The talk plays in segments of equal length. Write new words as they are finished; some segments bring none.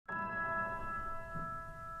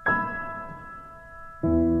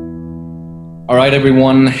All right,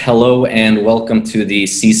 everyone. Hello and welcome to the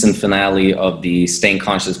season finale of the Staying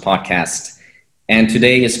Conscious podcast. And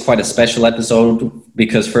today is quite a special episode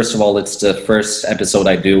because, first of all, it's the first episode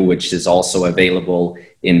I do, which is also available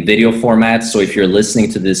in video format. So if you're listening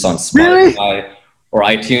to this on Spotify or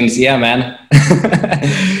iTunes, yeah, man,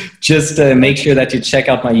 just make sure that you check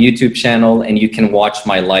out my YouTube channel and you can watch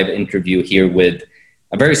my live interview here with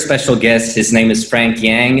a very special guest. His name is Frank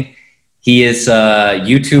Yang. He is a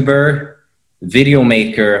YouTuber, video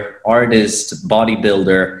maker, artist,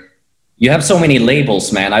 bodybuilder. You have so many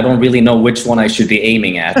labels, man. I don't really know which one I should be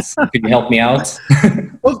aiming at. Could you help me out?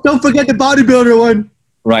 Don't forget the bodybuilder one.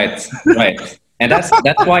 Right. And that's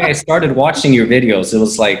why I started watching your videos. It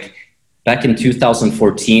was like back in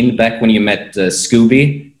 2014, back when you met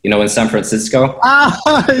Scooby, in San Francisco.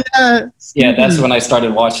 Yeah. Yeah, that's when I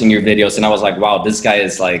started watching your videos, and I was like, wow, this guy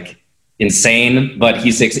is like insane, but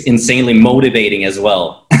he's insanely motivating as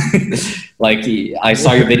well. Like I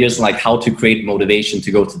saw your videos on like how to create motivation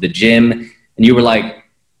to go to the gym, and you were like,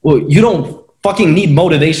 well, you don't fucking need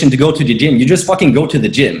motivation to go to the gym. You just fucking go to the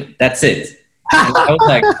gym. That's it. And I was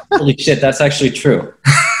like, holy shit, that's actually true.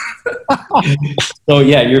 So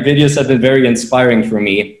yeah, your videos have been very inspiring for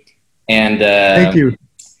me. And thank you.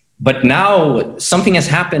 But now something has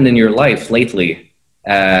happened in your life lately.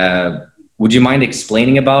 Would you mind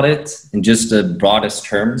explaining about it in just the broadest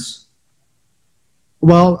terms?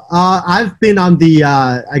 Well, I've been on the,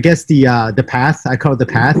 the path, I call it the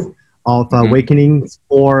path of awakening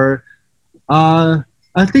for, I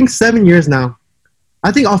think 7 years now.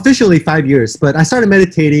 I think officially 5 years, but I started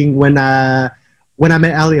meditating when I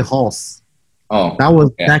met Elliot Halls. Oh, that was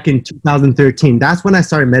back in 2013. That's when I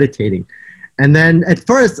started meditating. And then at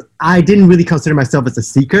first, I didn't really consider myself as a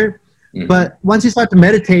seeker. Mm-hmm. But once you start to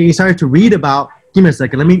meditate, you start to read about, give me a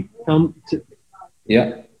second, let me come to.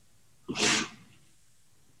 Yeah.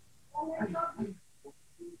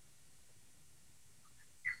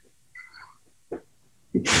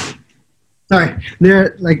 Sorry,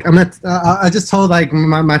 I just told like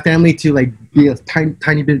my family to like be a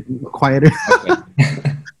tiny bit quieter.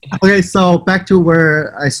 Okay, so back to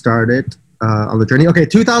where I started on the journey. Okay,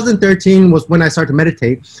 2013 was when I started to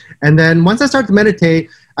meditate, and then once I started to meditate,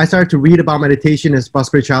 I started to read about meditation and about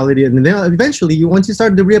spirituality, and then eventually, once you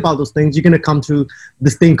start to read about those things, you're gonna come to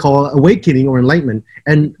this thing called awakening or enlightenment.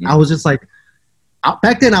 And I was just like,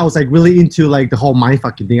 back then I was like really into like the whole mind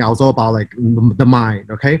fucking thing. I was all about like the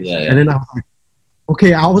mind, okay? Yeah. And then I was like,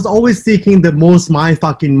 okay, I was always seeking the most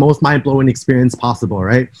mind-blowing experience possible,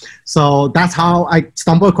 right? So that's how I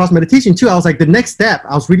stumbled across meditation too. I was like, the next step,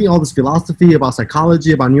 I was reading all this philosophy about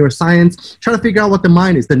psychology, about neuroscience, trying to figure out what the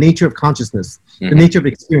mind is, the nature of consciousness, the nature of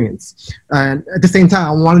experience. And at the same time,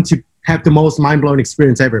 I wanted to have the most mind-blowing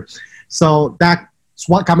experience ever. So that's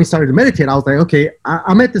what got me started to meditate. I was like, okay,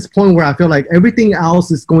 I'm at this point where I feel like everything else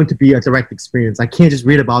is going to be a direct experience. I can't just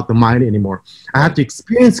read about the mind anymore. I have to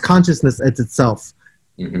experience consciousness as itself.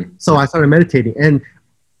 Mm-hmm. So I started meditating, and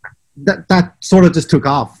that sort of just took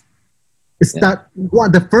off. It's that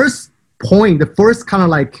the first point, the first kind of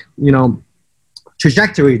like,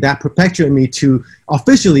 trajectory that perpetuated me to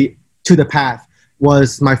officially to the path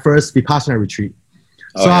was my first Vipassana retreat.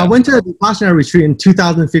 So I went to a Vipassana retreat in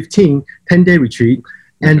 2015, 10-day retreat,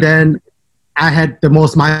 and then I had the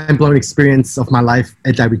most mind-blowing experience of my life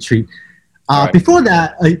at that retreat. Before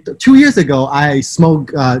that, 2 years ago, I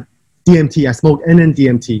smoked DMT. I smoked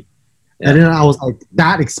NN-DMT. And then I was like,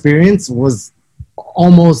 that experience was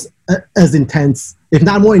almost as intense, if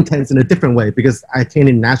not more intense in a different way, because I attained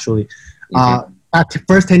it naturally. That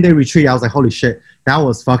first 10-day retreat, I was like, holy shit, that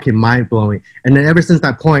was fucking mind-blowing. And then ever since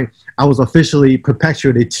that point, I was officially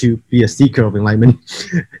perpetuated to be a seeker of enlightenment.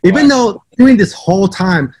 Even though during this whole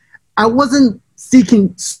time, I wasn't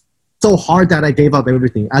seeking so hard that I gave up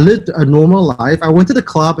everything. I lived a normal life. I went to the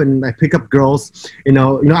club and I picked up girls.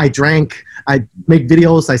 I drank, I make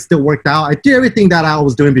videos, I still worked out. I did everything that I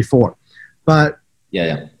was doing before. But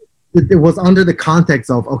it was under the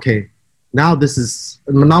context of, okay, now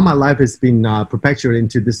my life has been perpetuated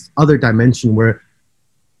into this other dimension where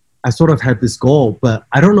I sort of had this goal, but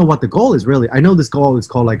I don't know what the goal is really. I know this goal is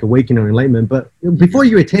called like awakening or enlightenment, but before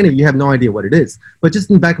you attain it, you have no idea what it is. But just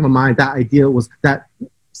in the back of my mind, that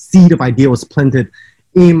seed of idea was planted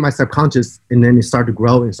in my subconscious, and then it started to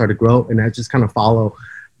grow, and I just kind of follow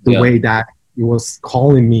the way that it was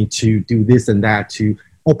calling me to do this and that, to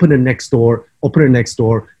open the next door,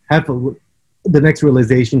 have the next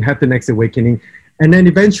realization, have the next awakening. And then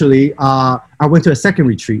eventually, I went to a second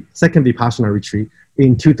Vipassana retreat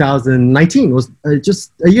in 2019. It was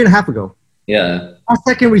just a year and a half ago. Yeah. Our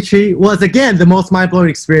second retreat was, again, the most mind-blowing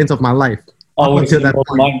experience of my life. up Always until that the most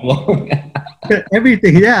point. mind-blowing.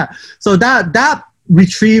 Everything, yeah. So that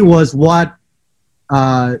retreat was what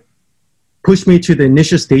pushed me to the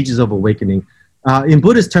initial stages of awakening. In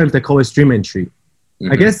Buddhist terms, they call it stream entry.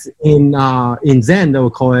 I guess in Zen they will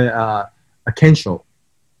call it a kensho.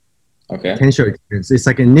 Okay. Kensho experience. It's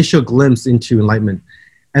like an initial glimpse into enlightenment,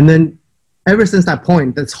 and then ever since that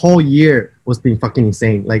point, this whole year was being fucking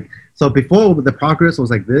insane. Like, so before the progress was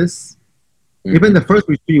like this. Even the first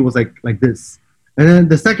retreat was like this, and then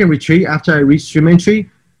the second retreat after I reached stream entry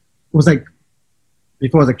was like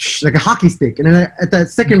before it was like a hockey stick, and then at that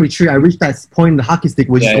second retreat I reached that point in the hockey stick,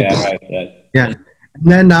 which yeah. And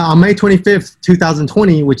then on May 25th,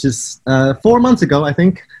 2020, which is 4 months ago, I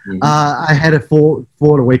think, I had a full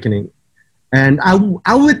awakening. And I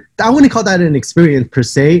wouldn't call that an experience per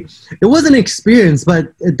se. It was an experience,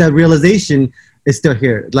 but the realization is still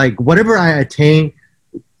here. Like whatever I attain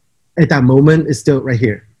at that moment is still right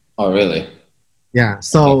here. Oh, really? Yeah.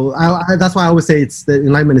 So that's why I always say the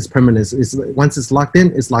enlightenment is permanent. It's once it's locked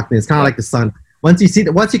in, it's locked in. It's kind of like the sun. Once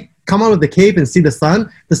you come out of the cave and see the sun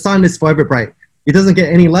is forever bright. It doesn't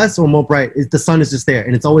get any less or more bright. The sun is just there,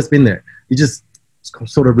 and it's always been there. You just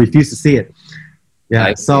sort of refuse to see it.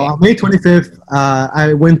 Yeah. So on May 25th,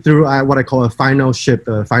 I went through what I call a final shift,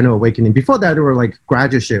 a final awakening. Before that, there were like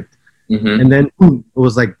gradual shift, and then it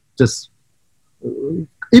was like just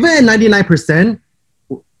even at 99%.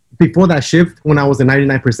 Before that shift, when I was at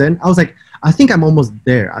 99%, I was like, I think I'm almost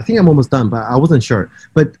there. I think I'm almost done, but I wasn't sure.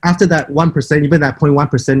 But after that 1%, even that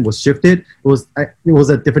 0.1% was shifted, it was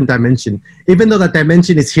a different dimension. Even though that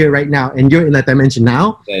dimension is here right now, and you're in that dimension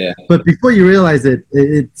now. Yeah. But before you realize it,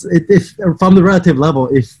 if from the relative level,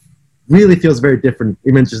 it really feels very different,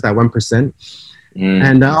 even just that 1%.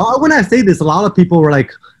 And when I say this, a lot of people were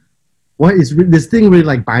like, what is this thing really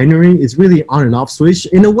like binary? It's really on and off switch.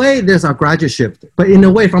 In a way, there's a gradual shift, but in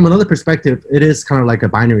a way, from another perspective, it is kind of like a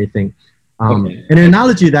binary thing. An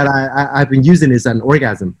analogy that I've been using is an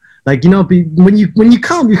orgasm. Like, when you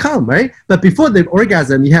come, right? But before the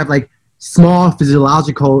orgasm, you have like small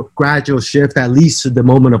physiological gradual shift that leads to the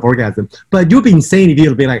moment of orgasm. But you'd be insane if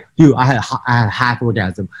you'd be like, dude, I had half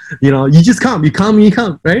orgasm. You just come, you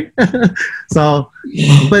come, right? So,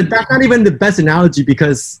 but that's not even the best analogy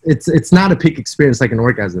because it's not a peak experience like an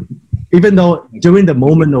orgasm. Even though during the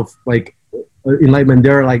moment of like enlightenment,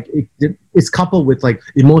 there are like it's coupled with like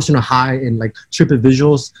emotional high and like trippy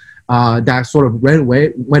visuals that sort of went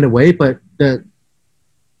away, but the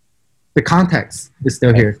context is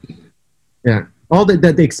still here. Yeah, all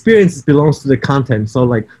the experience belongs to the content. So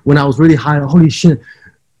like when I was really high, holy shit,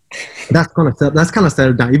 that's kind of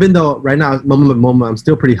settled down. Even though right now, moment by moment, I'm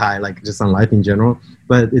still pretty high, like just on life in general.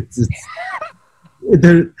 But it's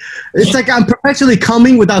like I'm perpetually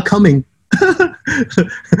coming without coming.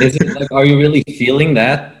 Is it like, are you really feeling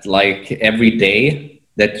that like every day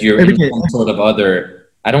that you're in some sort of other?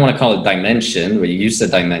 I don't want to call it dimension. Well, you used a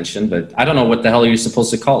dimension, but I don't know what the hell you're supposed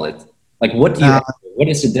to call it. Like, what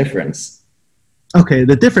is the difference? Okay,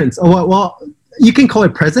 the difference. Oh, well, you can call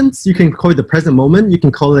it presence. You can call it the present moment. You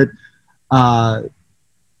can call it.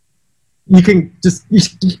 You can just.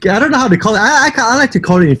 I don't know how to call it. I like to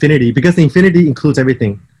call it infinity because infinity includes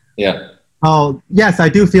everything. Yeah. Oh yes, I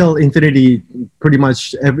do feel infinity pretty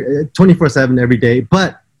much 24/7 every day.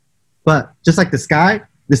 But just like the sky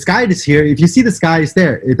is here. If you see the sky, it's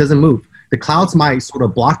there. It doesn't move. The clouds might sort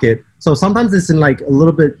of block it. So sometimes it's in like a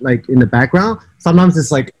little bit like in the background. Sometimes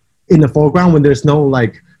it's like in the foreground when there's no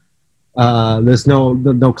like there's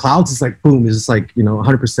no clouds. It's like boom. It's just like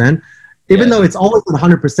 100%. Even though it's always at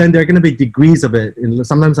 100%, there are going to be degrees of it. And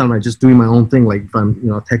sometimes I'm like just doing my own thing. Like if I'm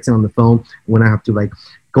texting on the phone when I have to like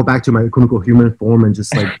go back to my quote-unquote human form and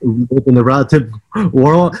just like live in the relative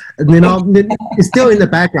world. And it's still in the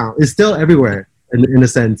background. It's still everywhere. In a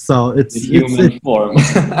sense, so it's human form.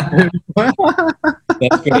 That's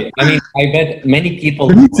great. I mean, I bet many people.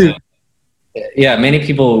 Many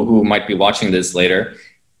people who might be watching this later.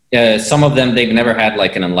 Some of them they've never had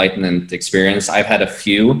like an enlightenment experience. I've had a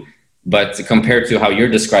few, but compared to how you're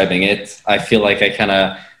describing it, I feel like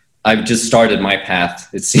I've just started my path.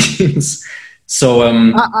 It seems so.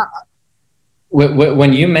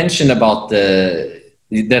 When you mentioned about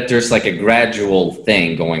that there's like a gradual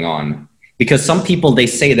thing going on. Because some people, they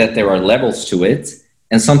say that there are levels to it,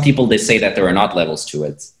 and some people, they say that there are not levels to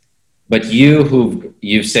it. But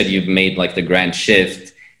you've said you've made like the grand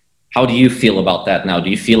shift. How do you feel about that now? Do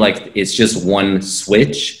you feel like it's just one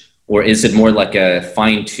switch, or is it more like a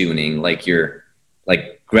fine tuning, like you're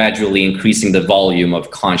like gradually increasing the volume of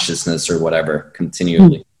consciousness or whatever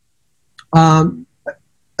continually? Again,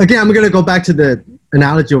 I'm going to go back to the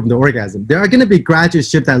analogy of the orgasm. There are going to be gradual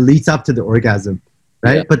shift that leads up to the orgasm.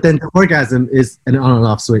 right? Yeah. But then the orgasm is an on and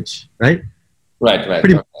off switch, right? Right.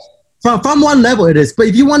 Pretty much. From one level it is, but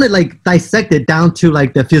if you want to like dissect it down to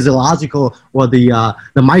like the physiological or the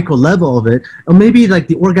micro level of it, or maybe like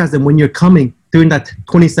the orgasm when you're coming during that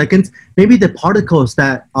 20 seconds, maybe the particles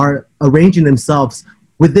that are arranging themselves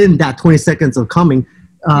within that 20 seconds of coming,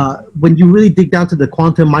 when you really dig down to the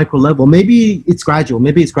quantum micro level, maybe it's gradual,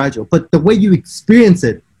 but the way you experience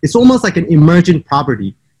it, it's almost like an emergent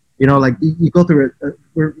property. You know, like you go through a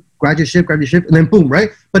graduate shift, and then boom,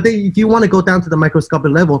 right? But then if you want to go down to the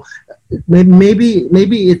microscopic level, maybe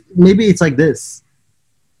it's like this.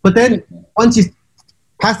 But then once you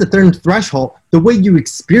pass the third threshold, the way you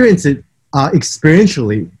experience it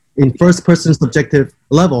experientially in first person subjective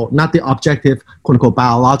level, not the objective quote unquote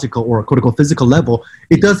biological or quote unquote physical level,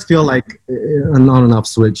 it does feel like an on and off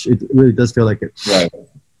switch. It really does feel like it. Right.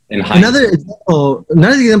 Another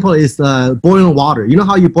example is boiling water. You know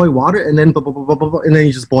how you boil water and then and then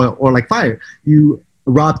you just boil, or like fire. You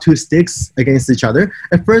rub two sticks against each other.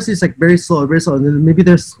 At first it's like very slow, and then maybe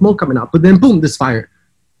there's smoke coming out, but then boom, there's fire.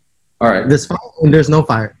 All right. There's fire and there's no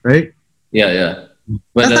fire, right? Yeah.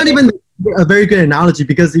 But that's not even a very good analogy,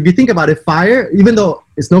 because if you think about it, fire, even though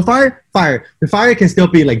it's no fire, the fire can still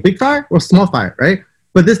be like big fire or small fire, right?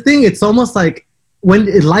 But this thing, it's almost like when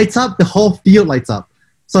it lights up, the whole field lights up.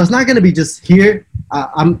 So it's not going to be just here.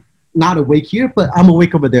 I'm not awake here, but I'm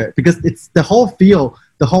awake over there, because it's the whole field,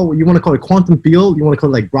 you want to call it quantum field, you want to call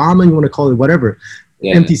it like Brahman, you want to call it whatever,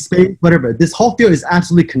 empty space, whatever. This whole field is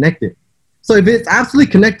absolutely connected. So if it's absolutely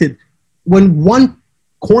connected, when one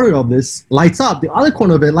corner of this lights up, the other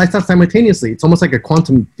corner of it lights up simultaneously. It's almost like a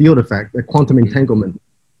quantum field effect, a quantum entanglement,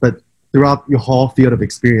 but throughout your whole field of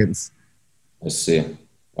experience. I see.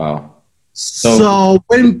 Wow. So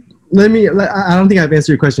I don't think I've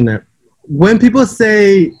answered your question there. When people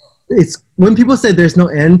say there's no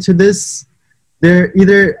end to this,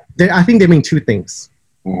 I think they mean two things.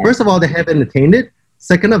 Mm-hmm. First of all, they haven't attained it.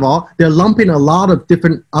 Second of all, they're lumping a lot of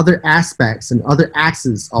different other aspects and other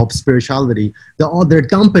axes of spirituality. They're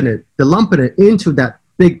lumping it into that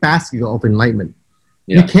big basket of enlightenment.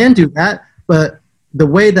 Yeah. You can do that, but the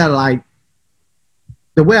way I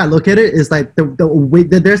look at it is like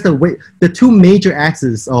the two major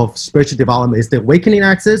axes of spiritual development is the awakening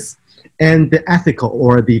axis and the ethical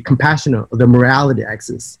or the compassionate or the morality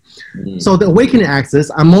axis. Mm-hmm. So the awakening axis,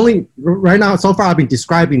 right now, so far I've been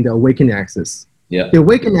describing the awakening axis. Yeah. The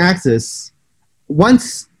awakening axis,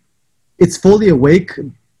 once it's fully awake,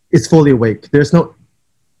 it's fully awake. There is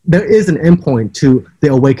an endpoint to the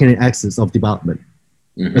awakening axis of development.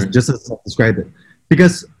 Mm-hmm. Just as I described it.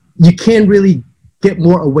 Because you can't really get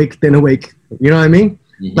more awake than awake. You know what I mean?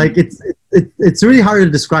 Mm-hmm. Like it's really hard to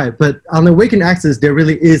describe, but on the awakening axis, there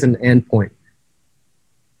really is an endpoint.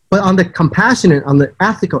 But on the compassionate, on the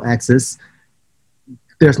ethical axis,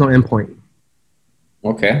 there's no endpoint.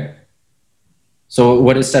 Okay. So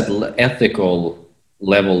what is that ethical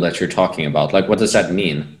level that you're talking about? Like, what does that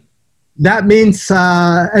mean? That means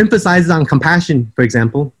emphasizes on compassion, for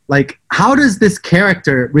example. Like, how does this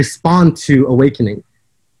character respond to awakening?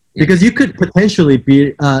 Because you could potentially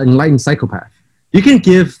be an enlightened psychopath. For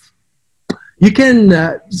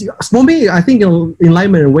me, I think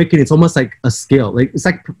enlightenment and awakening, it's almost like a skill. Like, it's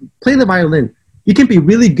like playing the violin. You can be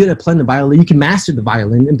really good at playing the violin. You can master the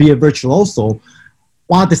violin and be a virtuoso,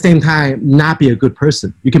 while at the same time not be a good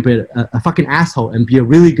person. You can be a fucking asshole and be a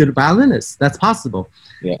really good violinist. That's possible.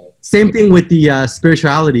 Yeah. Same thing with the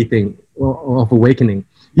spirituality thing of awakening.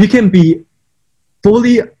 You can be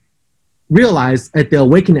fully realized at the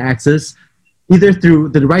awakening axis, either through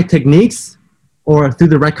the right techniques or through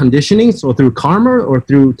the right conditionings or through karma or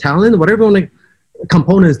through talent, whatever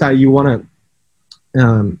components that you want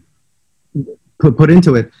to put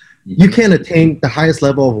into it. You can attain the highest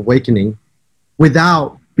level of awakening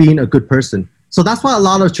without being a good person. So that's why a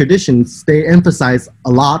lot of traditions, they emphasize a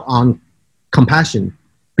lot on compassion,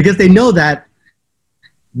 because they know that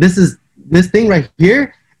this thing right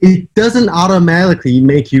here, it doesn't automatically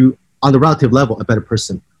make you on the relative level a better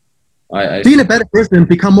person. Being a better person,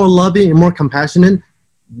 become more loving and more compassionate,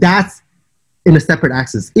 that's in a separate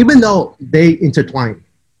axis, even though they intertwine.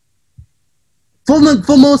 For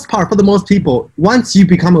the most people, once you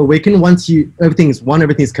become awakened, everything is one,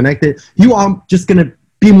 everything is connected, you are just going to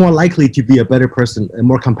be more likely to be a better person, a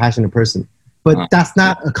more compassionate person. But that's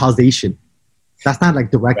not a causation. That's not like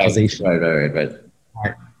direct causation. Right.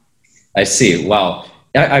 I see. Wow.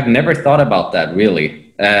 I've never thought about that,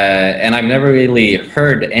 really. And I've never really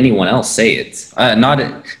heard anyone else say it.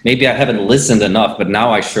 Maybe I haven't listened enough, but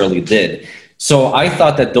now I surely did. So I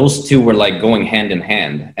thought that those two were like going hand in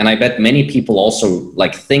hand. And I bet many people also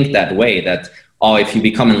like think that way, that, oh, if you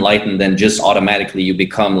become enlightened, then just automatically you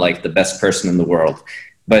become like the best person in the world.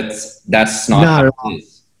 But that's not how it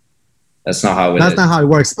is. That's not how it is. That's not how it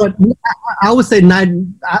works. But I would say I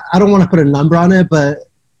don't want to put a number on it, but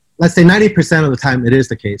let's say 90% of the time it is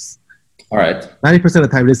the case. All right. 90% of the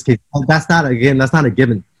time it is the case. That's not a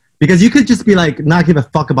given. Because you could just be like, not give a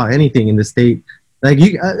fuck about anything in the state. Like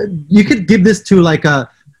you could give this to like a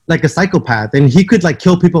psychopath, and he could like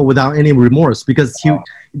kill people without any remorse because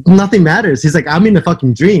nothing matters. He's like, I'm in a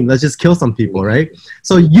fucking dream. Let's just kill some people, right?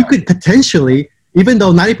 So you could potentially, even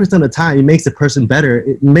though 90% of the time it makes the person better,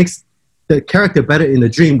 it makes the character better in the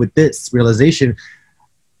dream with this realization.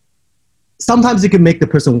 Sometimes it can make the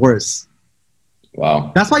person worse.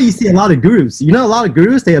 Wow. That's why you see a lot of gurus. You know, a lot of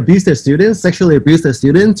gurus, they abuse their students, sexually abuse their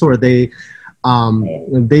students, or they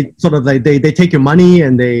sort of like they take your money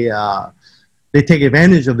and they take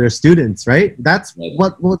advantage of their students, right? That's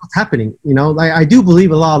what's happening. You know, like I do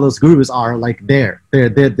believe a lot of those gurus are like they're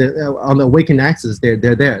on the awakened axis. They're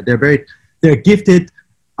there. They're gifted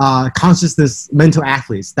consciousness mental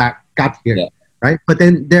athletes that got here, right? But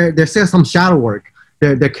then there's still some shadow work.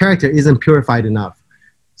 Their character isn't purified enough.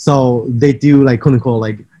 So they do like quote unquote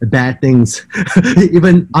like bad things,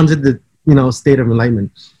 even under the state of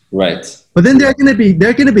enlightenment. Right. But then there are gonna be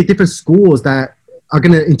different schools that are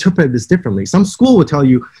gonna interpret this differently. Some school will tell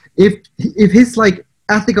you if his like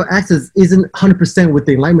ethical axis isn't 100% with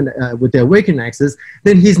the enlightenment with the awakened axis,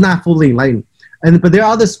 then he's not fully enlightened. But there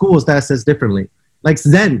are other schools that says differently. Like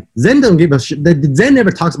Zen don't give a shit. Zen never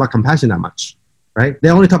talks about compassion that much, right? They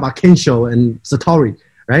only talk about Kensho and Satori.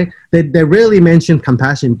 Right? They rarely mention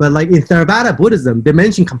compassion, but like in Theravada Buddhism, they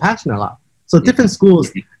mention compassion a lot. So different schools,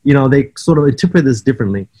 they sort of interpret this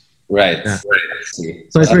differently. Right. Yeah.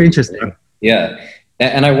 So it's very interesting. Yeah.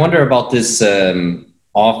 And I wonder about this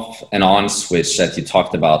off and on switch that you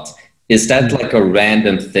talked about. Is that like a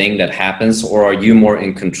random thing that happens, or are you more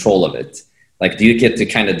in control of it? Like, do you get to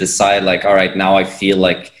kind of decide like, all right, now I feel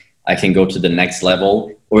like I can go to the next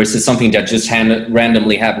level? Or is it something that just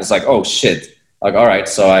randomly happens like, oh shit, like, all right,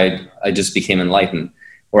 so I just became enlightened?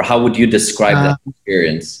 Or how would you describe that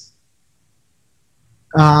experience?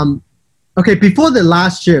 Okay, before the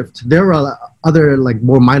last shift, there are other like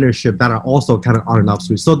more minor shifts that are also kind of on and off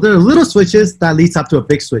switch. So there are little switches that leads up to a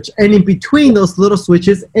big switch. And in between those little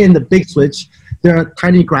switches and the big switch, there are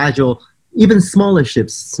tiny gradual, even smaller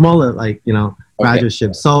shifts, smaller like, gradual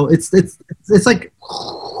shifts. So it's like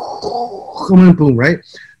boom, right?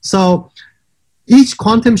 So each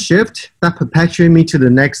quantum shift that perpetuates me to the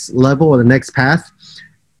next level or the next path,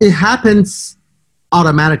 it happens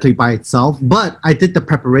automatically by itself, but I did the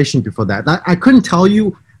preparation before that. I couldn't tell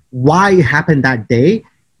you why it happened that day.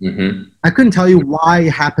 Mm-hmm. I couldn't tell you why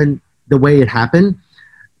it happened the way it happened,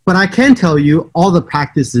 but I can tell you all the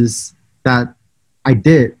practices that I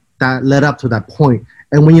did that led up to that point.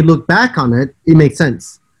 And when you look back on it, it makes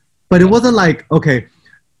sense. But it wasn't like, okay,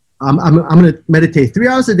 I'm going to meditate 3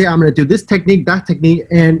 hours a day. I'm going to do this technique, that technique,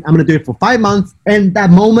 and I'm going to do it for 5 months. And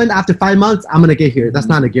that moment after 5 months, I'm going to get here. That's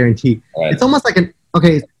not a guarantee. Right. It's almost like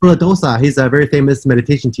Pula Dosa, he's a very famous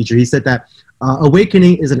meditation teacher. He said that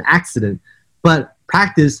awakening is an accident, but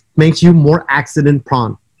practice makes you more accident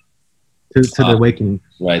prone to the awakening.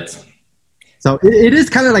 Right. So it is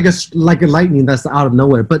kind of like a lightning that's out of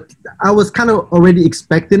nowhere. But I was kind of already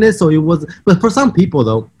expecting it, so it was. But for some people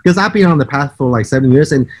though, because I've been on the path for like 7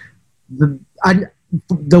 years, and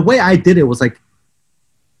the way I did it was like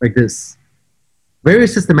this, very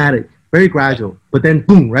systematic, very gradual. But then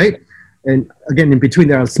boom, right? And again, in between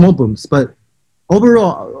there are small booms. But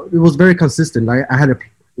overall, it was very consistent. I had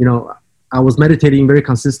I was meditating very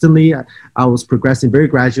consistently. I was progressing very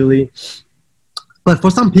gradually. But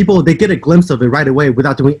for some people, they get a glimpse of it right away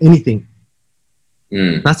without doing anything.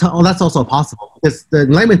 Mm. That's also possible, because the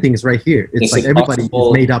enlightenment thing is right here. It's like everybody is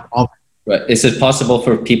made up of. Right. Is it possible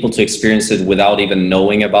for people to experience it without even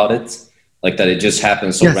knowing about it? Like that it just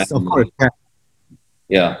happens so randomly? Yes, of course.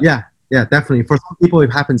 Yeah. Yeah, definitely. For some people,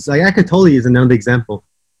 it happens. Like Eckhart Tolle is another example.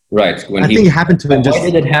 Right. I think it happened to him. Why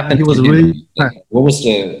did it happen? He was really. What was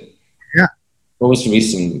the? Yeah. What was the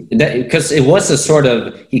reason? Because it was a sort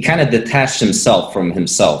of, he kind of detached himself from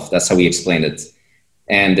himself. That's how he explained it.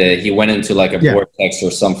 And he went into like a vortex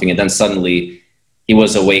or something, and then suddenly he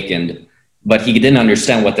was awakened, but he didn't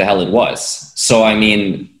understand what the hell it was. So, I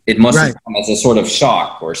mean, it must have come as a sort of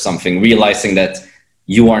shock or something, realizing that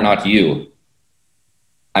you are not you.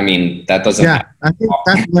 I mean, that doesn't happen. I think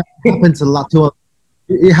that's what happens a lot to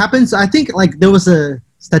it happens. I think like there was a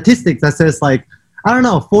statistic that says like, I don't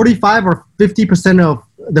know, 45 or 50% of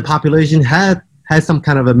the population had some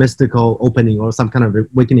kind of a mystical opening or some kind of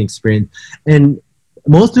awakening experience. And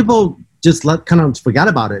most people just kind of forget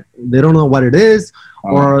about it. They don't know what it is,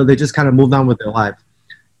 or they just kind of move on with their life.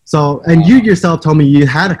 So, and you yourself told me you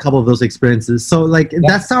had a couple of those experiences. So like,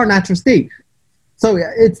 that's our natural state. So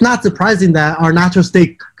it's not surprising that our natural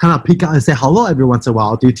state kind of peek out and say hello every once in a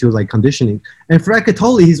while due to like conditioning. And for Eckhart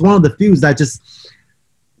Tolle, he's one of the few that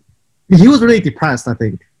he was really depressed, I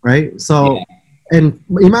think, right? So, and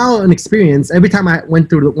in my own experience, every time I went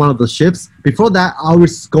through one of the shifts, before that, I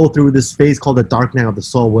always go through this phase called the dark night of the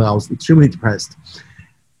soul where I was extremely depressed.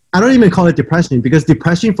 I don't even call it depression because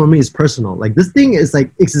depression for me is personal. Like this thing is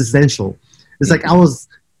like existential. It's like it was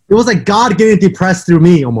like God getting depressed through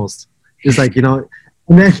me almost. It's like, you know,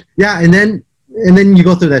 and then you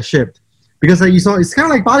go through that shift because like you saw, it's kind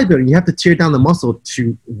of like bodybuilding. You have to tear down the muscle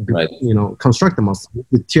to, you know, construct the muscle. You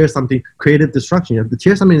have to tear something, creative destruction. You have to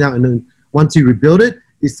tear something down, and then once you rebuild it,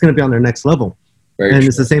 it's going to be on their next level. Very true.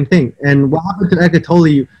 It's the same thing. And what happened to Eckhart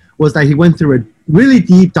Tolle was that he went through a really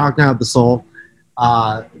deep dark night of the soul,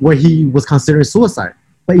 where he was considering suicide.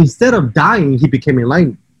 But instead of dying, he became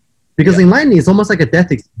enlightened. Because enlightenment is almost like a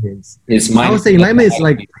death experience. I would say enlightenment is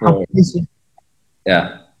like right.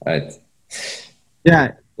 Yeah.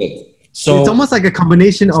 So it's almost like a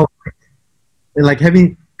combination of like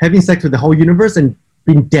having sex with the whole universe and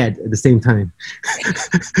being dead at the same time.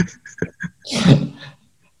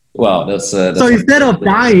 Wow, that's so instead of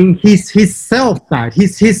dying, his self died.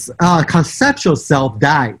 His conceptual self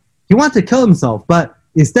died. He wanted to kill himself, but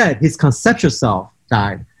instead his conceptual self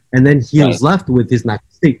died, and then he was left with his natural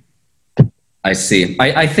state. I see.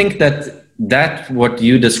 I think that what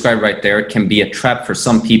you described right there can be a trap for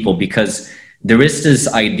some people, because there is this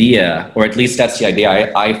idea, or at least that's the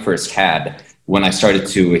idea I first had when I started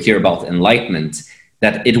to hear about enlightenment,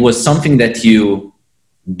 that it was something that you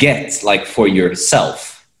get like for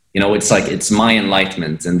yourself. You know, it's like, it's my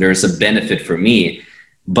enlightenment and there's a benefit for me.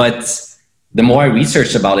 But the more I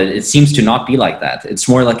researched about it, it seems to not be like that. It's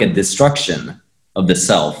more like a destruction of the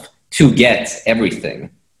self to get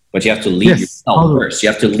everything. But you have to leave yourself first. You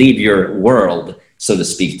have to leave your world, so to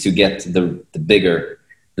speak, to get the bigger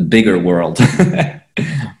world.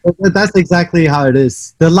 That's exactly how it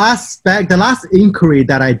is. The last inquiry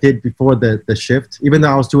that I did before the shift, even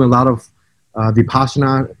though I was doing a lot of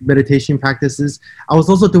Vipassana meditation practices, I was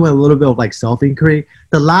also doing a little bit of like self-inquiry.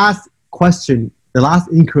 The last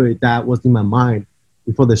inquiry that was in my mind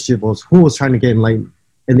before the shift was, who was trying to get enlightened?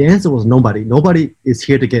 And the answer was nobody. Nobody is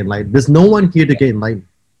here to get enlightened. There's no one here to get enlightened.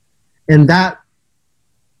 And that,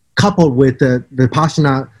 coupled with the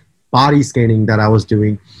Vipassana body scanning that I was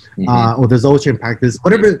doing, or the Dzogchen practice,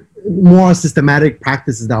 whatever more systematic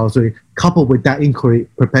practices that I was doing, coupled with that inquiry,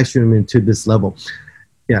 perpetuating me to this level.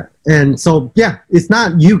 Yeah. And so, it's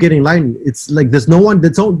not you getting enlightened. It's like there's no one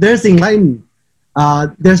there's enlightened.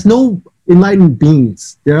 There's no enlightened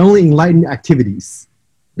beings. There are only enlightened activities.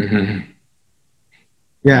 Mm-hmm.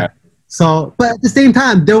 Yeah. So, but at the same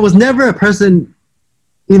time, there was never a person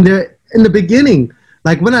in the beginning.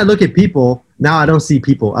 Like when I look at people, now I don't see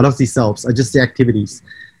people. I don't see selves. I just see activities.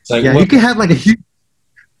 So you can have like a huge...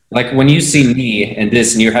 Like when you see me and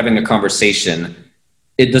this and you're having a conversation,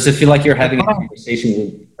 does it feel like you're having a conversation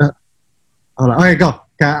with... Hold on. All right, go.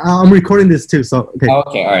 Okay, I'm recording this too, so... Okay.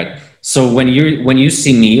 Okay, all right. So when you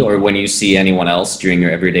see me or when you see anyone else during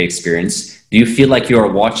your everyday experience, do you feel like you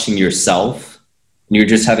are watching yourself and you're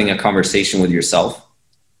just having a conversation with yourself?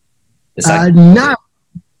 No.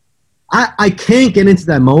 I can't get into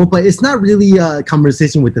that mode, but it's not really a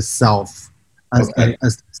conversation with the self as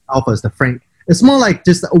the Frank. It's more like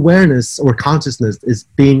just awareness or consciousness is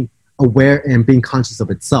being aware and being conscious of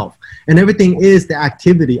itself. And everything is the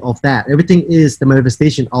activity of that. Everything is the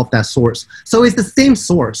manifestation of that source. So it's the same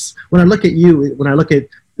source. When I look at you, when I look at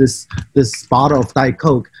this bottle of Diet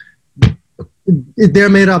Coke, they're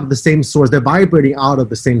made up of the same source. They're vibrating out of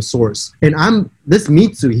the same source. And this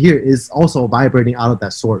Mitsu here is also vibrating out of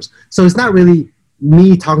that source. So it's not really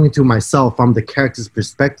me talking to myself from the character's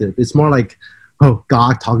perspective. It's more like,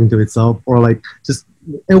 God talking to itself, or like just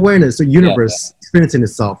awareness or universe experiencing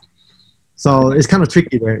itself. So it's kind of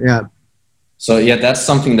tricky there. Yeah. So that's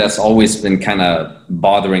something that's always been kind of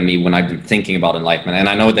bothering me when I've been thinking about enlightenment. And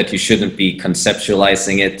I know that you shouldn't be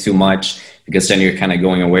conceptualizing it too much, because then you're kind of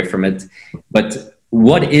going away from it. But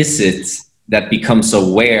what is it that becomes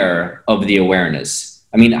aware of the awareness?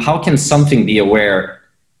 I mean, how can something be aware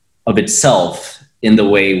of itself in the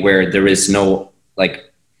way where there is no, like,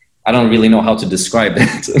 I don't really know how to describe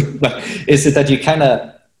it. But is it that you kind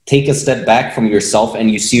of take a step back from yourself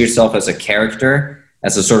and you see yourself as a character,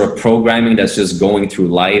 as a sort of programming that's just going through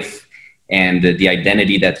life and the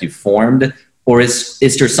identity that you formed? Or is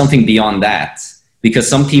there something beyond that? Because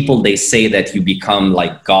some people, they say that you become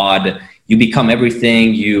like God, you become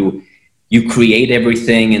everything, you you create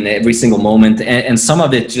everything in every single moment, and some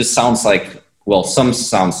of it just sounds like, well, some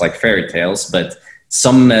sounds like fairy tales, but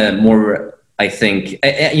some more, I think,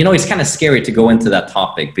 it's kind of scary to go into that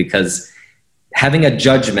topic, because having a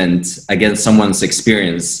judgment against someone's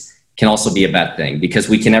experience can also be a bad thing, because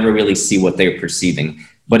we can never really see what they're perceiving.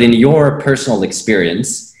 But in your personal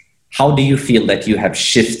experience, how do you feel that you have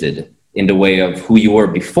shifted in the way of who you were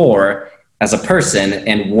before as a person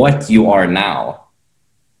and what you are now?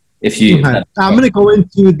 If you, okay. I'm going to go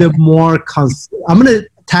into the more, I'm going to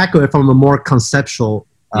tackle it from a more conceptual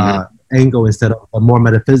angle instead of a more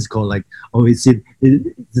metaphysical, like, oh, is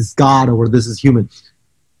this God or this is human?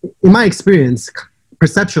 In my experience,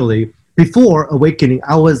 perceptually, before awakening,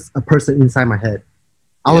 I was a person inside my head.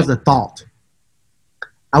 I was a thought.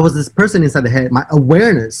 I was this person inside the head. My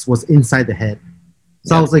awareness was inside the head.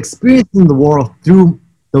 So I was experiencing the world through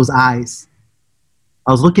those eyes.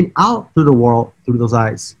 I was looking out through the world through those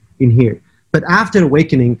eyes in here. But after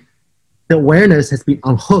awakening, the awareness has been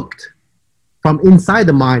unhooked from inside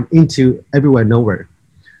the mind into everywhere, nowhere.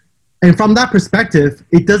 And from that perspective,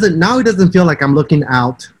 it doesn't feel like I'm looking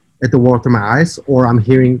out at the world through my eyes, or I'm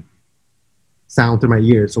hearing sound through my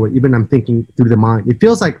ears, or even I'm thinking through the mind. It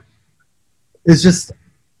feels like it's just,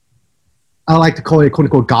 I like to call it, quote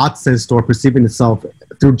unquote, God sense door perceiving itself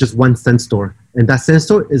through just one sense door. And that sense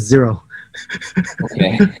door is zero.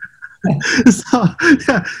 Okay.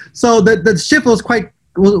 So the shift was quite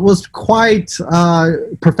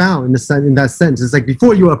profound in that sense. It's like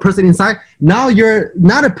before you were a person inside, now you're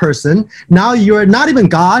not a person. Now you're not even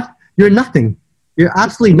God. You're nothing. You're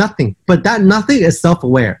absolutely nothing. But that nothing is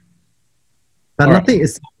self-aware. That nothing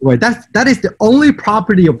is self-aware. That is the only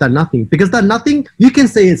property of that nothing. Because that nothing, you can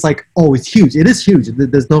say it's like, oh, it's huge. It is huge.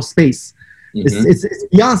 There's no space. It's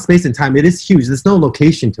beyond space and time. It is huge. There's no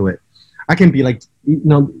location to it. I can be like,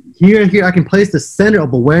 here, I can place the center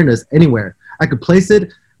of awareness anywhere. I could place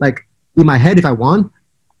it like in my head if I want,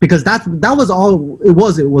 because that was all it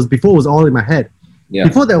was. It was before, it was all in my head. Yeah.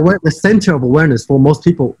 Before the center of awareness for most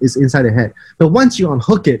people is inside the head. But once you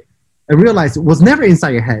unhook it and realize it was never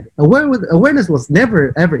inside your head, awareness was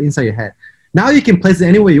never ever inside your head. Now you can place it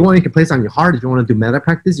anywhere you want. You can place it on your heart. If you want to do metta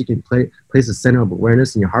practice, you can place the center of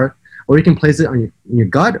awareness in your heart, or you can place it on your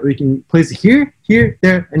gut, or you can place it here,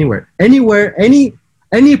 there, anywhere,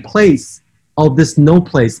 any place of this no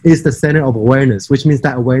place is the center of awareness, which means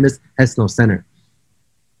that awareness has no center.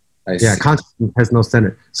 Consciousness has no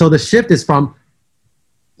center. So the shift is from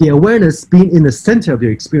the awareness being in the center of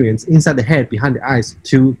your experience, inside the head, behind the eyes,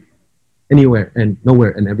 to anywhere and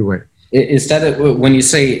nowhere and everywhere. Is that when you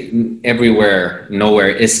say everywhere, nowhere,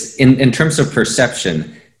 is in terms of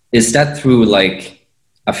perception, is that through like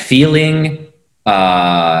a feeling,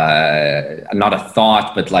 not a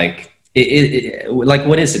thought, but like, like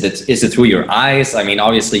what is it? Is it through your eyes? I mean,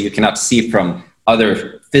 obviously you cannot see from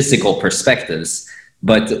other physical perspectives,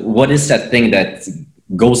 but what is that thing that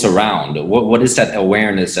goes around? What is that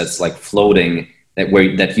awareness that's like floating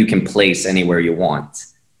that you can place anywhere you want?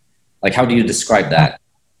 Like, how do you describe that?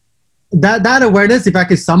 That awareness, if I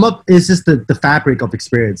could sum up, is just the fabric of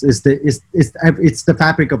experience. It's the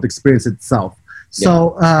fabric of experience itself.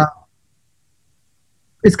 So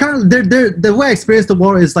it's kind of the way I experience the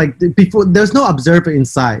world is like before. There's no observer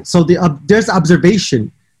inside, so there's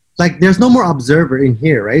observation. Like there's no more observer in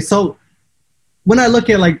here, right? So when I look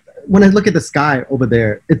at the sky over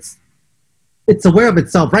there, it's aware of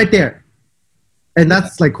itself right there, and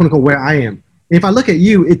that's like quote unquote where I am. If I look at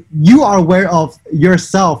you, you are aware of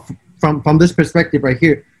yourself from this perspective right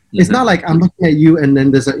here. It's not like I'm looking at you and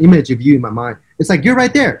then there's an image of you in my mind. It's like you're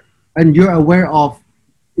right there, and you're aware of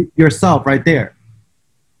yourself right there.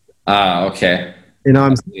 Okay. You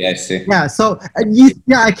know, I see. Yeah. So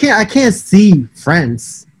I can't see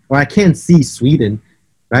France or I can't see Sweden,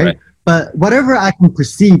 right? But whatever I can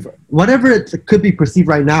perceive, whatever it could be perceived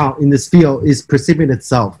right now in this field is perceiving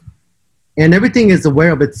itself, and everything is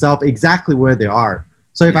aware of itself exactly where they are.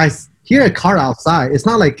 So if I hear a car outside, it's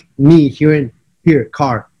not like me hearing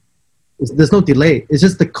car. There's no delay. It's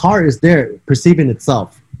just the car is there perceiving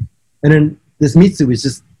itself, and then this Mitsu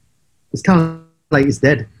is it's kind of like it's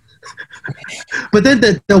dead. But then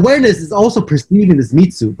the awareness is also perceiving this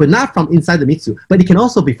Mitsu, but not from inside the Mitsu. But it can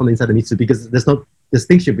also be from inside the Mitsu because there's no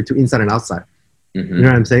distinction between inside and outside. You know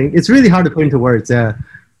what I'm saying? It's really hard to put into words. Yeah.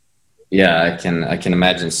 Yeah, I can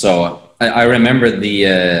imagine. So I remember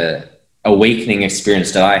the awakening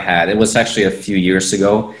experience that I had. It was actually a few years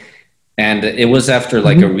ago, and it was after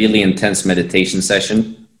like a really intense meditation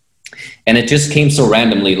session, and it just came so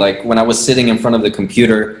randomly. Like when I was sitting in front of the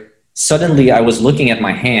computer, suddenly I was looking at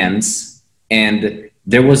my hands, and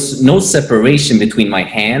there was no separation between my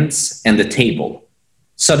hands and the table.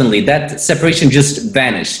 suddenly that separation just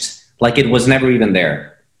vanished, like it was never even there.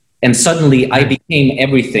 And suddenly I became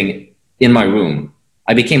everything in my room.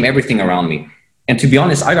 I became everything around me. And to be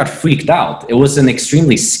honest, I got freaked out. It was an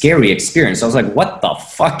extremely scary experience. I was like, what the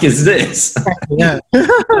fuck is this? Yeah.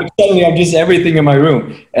 Like, suddenly I'm just everything in my room.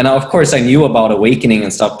 And of course I knew about awakening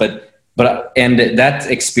and stuff, and that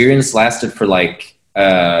experience lasted for like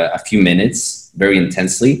a few minutes, very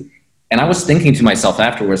intensely. And I was thinking to myself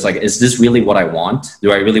afterwards, like, is this really what I want?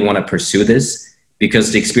 Do I really want to pursue this?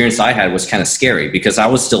 Because the experience I had was kind of scary, because I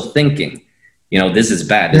was still thinking, this is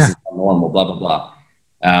bad. This is not normal, blah, blah,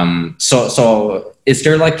 blah. So is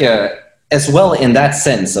there like as well in that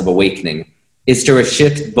sense of awakening, is there a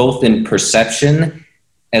shift both in perception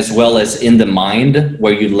as well as in the mind,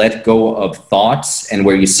 where you let go of thoughts and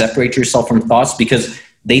where you separate yourself from thoughts? Because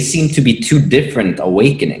they seem to be two different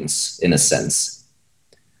awakenings in a sense.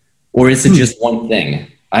 Or is it just one thing?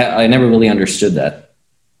 I never really understood that.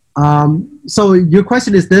 So your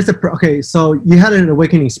question is, so you had an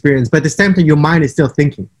awakening experience, but at the same time, your mind is still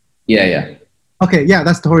thinking. Yeah. Okay, yeah,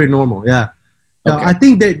 that's totally normal, yeah. Okay. I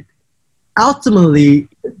think that ultimately,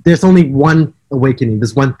 there's only one awakening.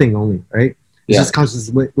 There's one thing only, right? It's just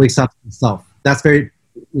consciousness wakes up itself. That's very,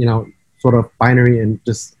 sort of binary and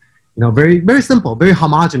just, very, very simple, very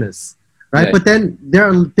homogeneous, right? Yeah. But then there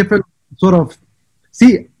are different sort of,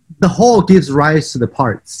 the whole gives rise to the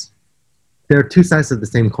parts. There are two sides of the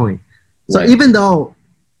same coin. So even though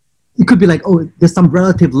it could be like, oh, there's some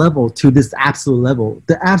relative level to this absolute level,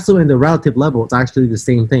 the absolute and the relative level is actually the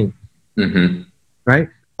same thing, right?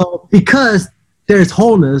 So because there's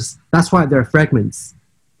wholeness, that's why there are fragments.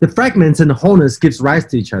 The fragments and the wholeness gives rise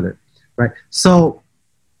to each other, right? So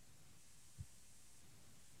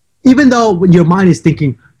even though when your mind is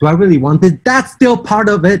thinking, do I really want this? That's still part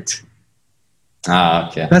of it.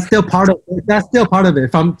 Okay. That's still part of it. That's still part of it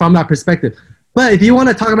from that perspective. But if you want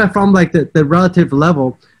to talk about from like the relative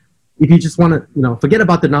level, if you just want to, forget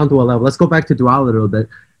about the non-dual level, let's go back to duality a little bit.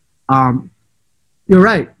 You're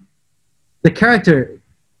right. The character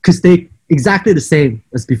could stay exactly the same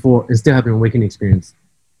as before and still have an awakening experience.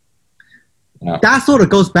 Yeah. That sort of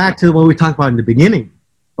goes back to what we talked about in the beginning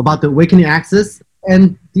about the awakening axis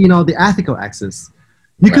and, the ethical axis.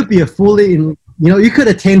 You could be you could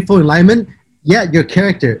attain full enlightenment, yet your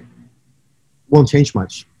character won't change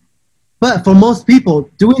much. But for most people,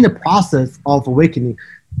 during the process of awakening,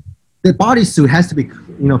 the bodysuit has to be,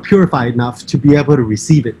 purified enough to be able to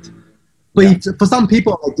receive it. But for some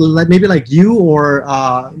people, like maybe like you or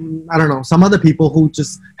I don't know, some other people who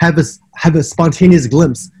just have a spontaneous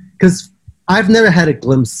glimpse. Because I've never had a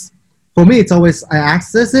glimpse. For me, it's always I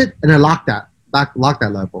access it and I lock that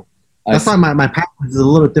level. That's why my path is a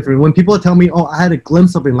little different. When people tell me, oh, I had a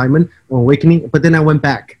glimpse of enlightenment or awakening, but then I went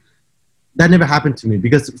back. That never happened to me,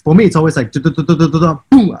 because for me it's always like boom,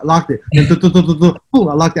 I locked it, and boom,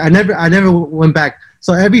 I locked it. I never went back.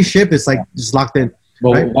 So every ship is like just locked in.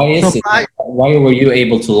 Well, right? Why were you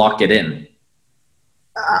able to lock it in?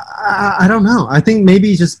 I don't know. I think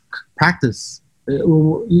maybe just practice. I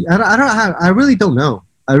really don't know.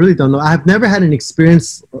 I've never had an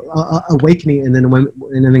experience awakening and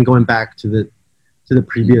then going back to the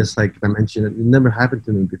previous dimension. It never happened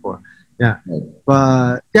to me before. Yeah,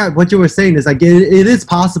 but what you were saying is like it is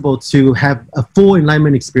possible to have a full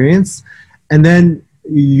enlightenment experience, and then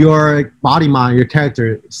your body, mind, your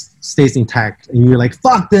character stays intact, and you're like,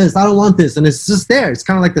 fuck this, I don't want this, and it's just there. It's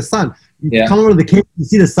kind of like the sun. You come over to the cave, you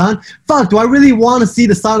see the sun. Fuck, do I really want to see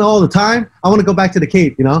the sun all the time? I want to go back to the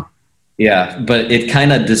cave, Yeah, but it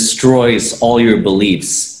kind of destroys all your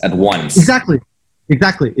beliefs at once. Exactly.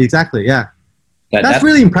 Yeah. That's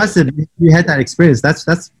really impressive. You had that experience.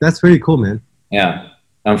 That's really cool, man. Yeah.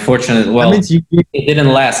 Unfortunately, well, it didn't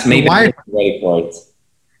last. Maybe I was ready for it.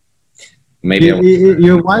 Maybe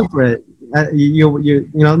your wife for it.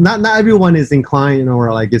 Not everyone is inclined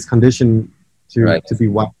or like is conditioned to be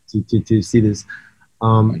white to see this.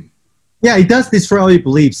 It does destroy all your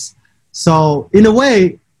beliefs. So in a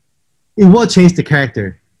way, it will change the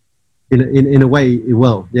character. In a way, it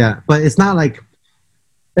will. Yeah, but it's not like.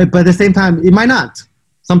 But at the same time, it might not.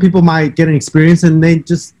 Some people might get an experience and they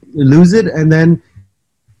just lose it, and then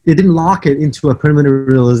they didn't lock it into a permanent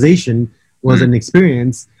realization was an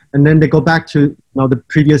experience, and then they go back to the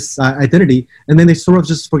previous identity, and then they sort of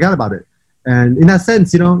just forget about it. And in that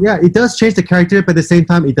sense, it does change the character, but at the same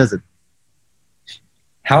time, it doesn't.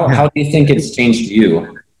 How do you think it's changed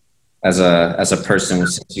you as a person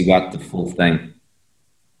since you got the full thing?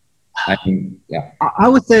 I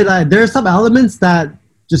would say that there are some elements that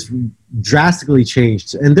just drastically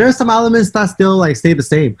changed, and there are some elements that still stay the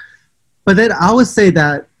same. But then I would say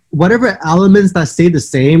that whatever elements that stay the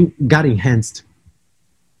same got enhanced.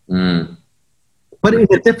 Mm. but in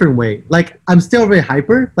a different way. Like I'm still very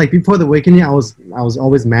hyper. Like before the awakening, I was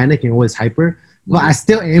always manic and always hyper. But I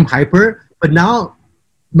still am hyper. But now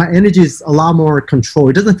my energy is a lot more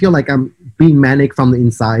controlled. It doesn't feel like I'm being manic from the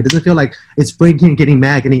inside. It doesn't feel like it's breaking, getting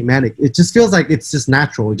mad, getting manic. It just feels like it's just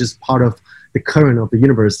natural. It's just part of the current of the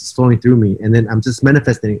universe is flowing through me, and then I'm just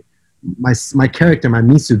manifesting my character, my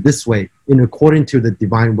Misu, this way, in according to the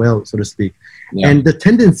divine will, so to speak. Yeah. And the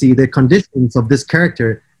tendency, the conditions of this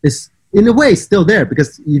character is in a way still there,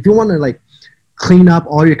 because if you want to like clean up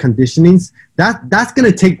all your conditionings, that's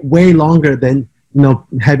gonna take way longer than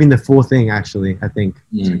having the full thing. Actually, I think.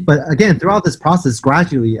 Mm. But again, throughout this process,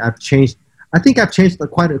 gradually I've changed. I think I've changed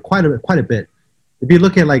quite a bit. If you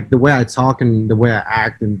look at like the way I talk and the way I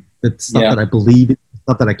act and the stuff that I believe,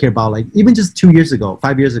 stuff that I care about, like even just 2 years ago,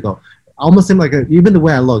 5 years ago, I almost seemed like even the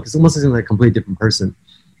way I look, it's almost seemed like a completely different person.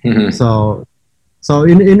 Mm-hmm. So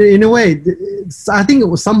in a way, I think it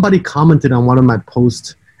was somebody commented on one of my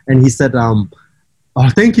posts, and he said, "Oh,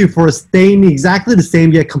 thank you for staying exactly the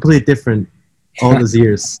same yet completely different all those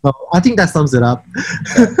years." So I think that sums it up.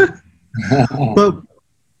 But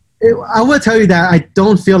I will tell you that I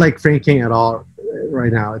don't feel like Frank King at all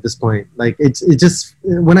right now at this point. Like it just,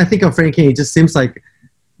 when I think of Frank King, it just seems like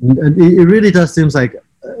it really does seems like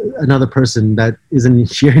another person that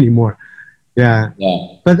isn't here anymore. Yeah.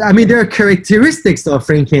 But I mean, there are characteristics of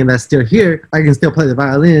Frank King that's still here. I can still play the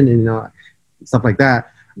violin and stuff like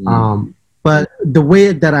that. But the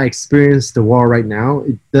way that I experience the war right now,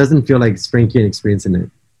 it doesn't feel like it's Frank King experiencing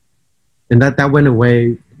it. And that went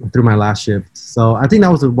away through my last shift. So I think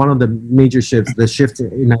that was one of the major shifts, the shift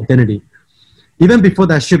in identity. Even before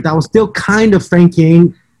that shift, I was still kind of Frank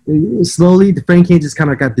King. Slowly, the Frank King just kind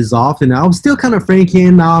of got dissolved, and I was still kind of Frank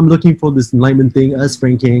King. Now I'm looking for this enlightenment thing, us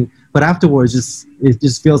Frank King. But afterwards, it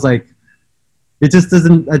just feels like it just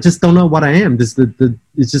doesn't. I just don't know what I am. It's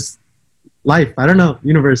just life. I don't know,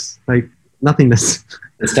 universe, like nothingness.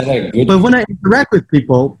 But when I interact with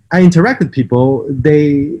people,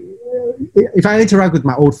 if I interact with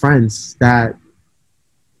my old friends that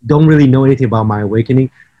don't really know anything about my awakening,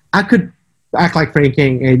 I could act like Frank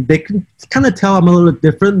King, and they can kind of tell I'm a little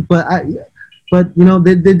different. But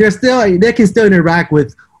they can still interact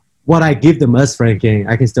with what I give them as Frank King.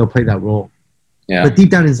 I can still play that role. Yeah. But deep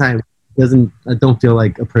down inside, I don't feel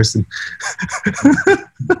like a person.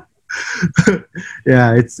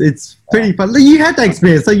 Yeah, it's pretty fun. You had that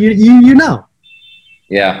experience, so you know.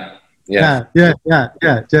 Yeah.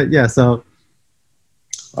 So.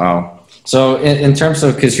 Wow. So in terms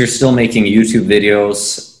of, because you're still making YouTube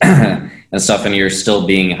videos and stuff, and you're still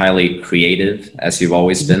being highly creative as you've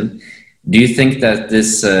always been, do you think that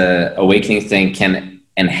this awakening thing can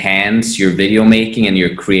enhance your video making and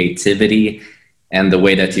your creativity and the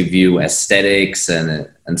way that you view aesthetics and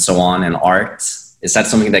so on, and art? Is that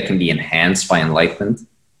something that can be enhanced by enlightenment?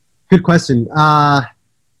 Good question. I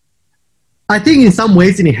think in some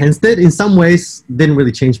ways it enhanced it. In some ways, didn't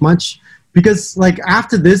really change much. Because like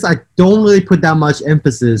after this, I don't really put that much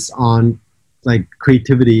emphasis on like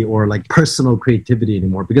creativity or like personal creativity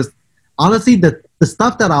anymore. Because honestly, the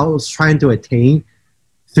stuff that I was trying to attain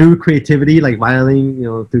through creativity, like violin,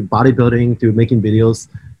 through bodybuilding, through making videos,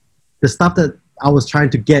 the stuff that I was trying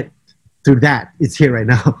to get through that, it's here right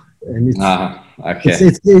now, and it's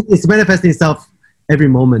manifesting itself every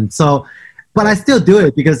moment. So. But I still do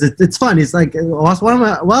it because it's fun. It's like, what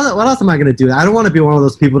else am I going to do? I don't want to be one of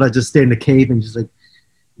those people that just stay in the cave and just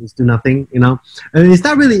do nothing, I mean, it's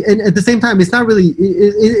not really, and at the same time, it's not really,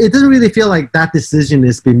 it doesn't really feel like that decision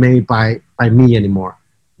is being made by me anymore,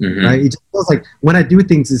 right? It just feels like when I do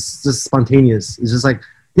things, it's just spontaneous. It's just like,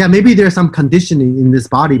 yeah, maybe there's some conditioning in this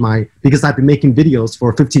body, because I've been making videos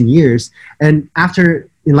for 15 years, and after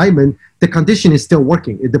enlightenment, the condition is still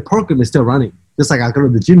working. The program is still running. Just like I go to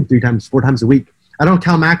the gym 4 times a week. I don't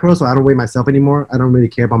count macros, so I don't weigh myself anymore. I don't really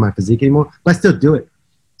care about my physique anymore, but I still do it.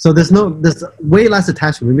 So there's way less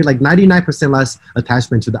attachment, maybe like 99% less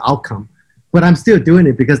attachment to the outcome. But I'm still doing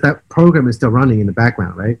it because that program is still running in the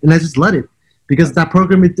background, right? And I just let it, because that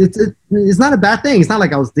program, it's not a bad thing. It's not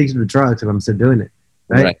like I was addicted to drugs and I'm still doing it,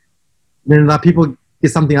 right? Then a lot of people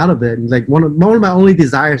get something out of it. And like one of my only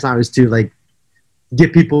desires now is to like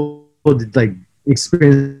get people to like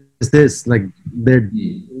experience this, like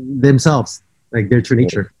themselves, like their true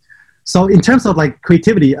nature. So in terms of like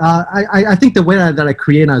creativity, I think the way that I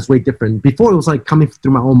create now is way different. Before it was like coming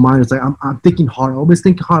through my own mind. It's like I'm thinking hard. I always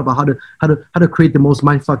think hard about how to create the most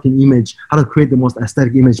mind-fucking image, how to create the most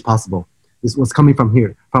aesthetic image possible. This was coming from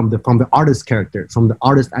here, from the artist character, from the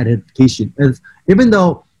artist identification. And even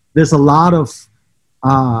though there's a lot of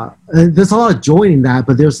joy in that,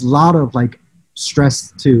 but there's a lot of like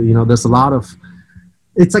stress too. There's a lot of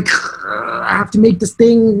it's like I have to make this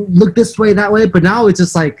thing look this way, that way. But now it's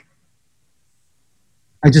just like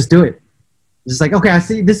I just do it. It's just like, okay, I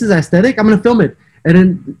see this is aesthetic. I'm gonna film it, and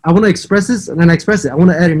then I want to express this, and then I express it. I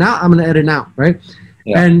want to edit now. I'm gonna edit now, right?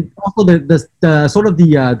 Yeah. And also the sort of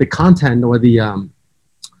the content or the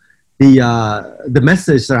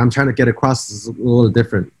message that I'm trying to get across is a little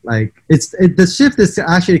different. Like the shift is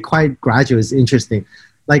actually quite gradual. It's interesting.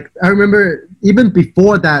 Like I remember even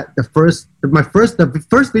before that, the first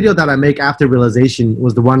video that I make after realization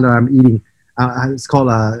was the one that I'm eating. It's called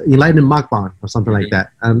Enlightened Mukbang or something like that.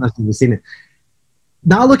 I'm not sure if you've seen it.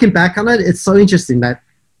 Now looking back on it, it's so interesting that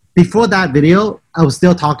before that video, I was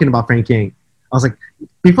still talking about Frank Yang. I was like,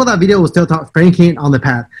 before that video, was still talking Frank Yang on the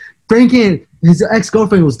path. Frank Yang, his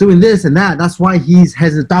ex-girlfriend was doing this and that. That's why he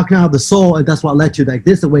has a darkening of the soul, and that's what led to like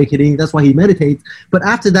this awakening. That's why he meditates. But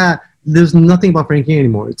after that, there's nothing about Frank Yang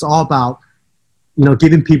anymore. It's all about,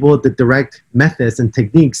 giving people the direct methods and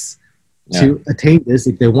techniques to attain this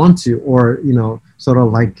if they want to, or sort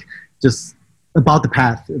of like just about the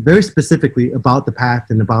path, very specifically about the path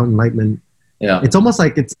and about enlightenment. Yeah, it's almost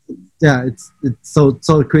like it's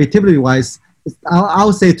so creativity wise, I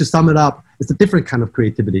would say, to sum it up, it's a different kind of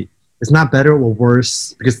creativity. It's not better or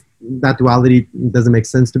worse, because that duality doesn't make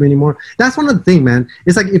sense to me anymore. That's one of the things, man.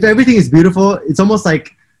 It's like if everything is beautiful, it's almost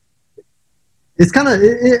like it's kind of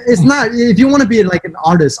it's not. If you want to be like an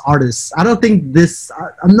artist, I don't think this.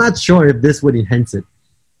 I'm not sure if this would enhance it.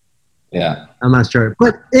 Yeah, I'm not sure.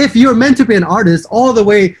 But if you're meant to be an artist all the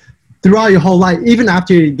way throughout your whole life, even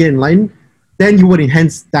after you get enlightened, then you would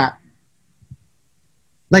enhance that.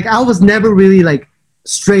 Like I was never really like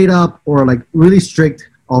straight up or like really strict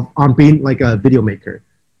on being like a video maker,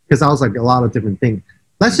 because I was like a lot of different things.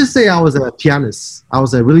 Let's just say I was a pianist. I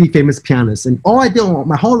was a really famous pianist, and all I did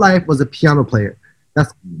my whole life was a piano player.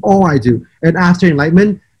 That's all I do. And after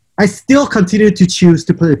enlightenment, I still continue to choose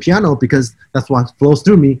to play the piano because that's what flows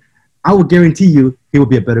through me. I will guarantee you he will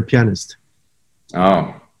be a better pianist.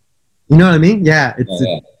 Oh. You know what I mean? Yeah.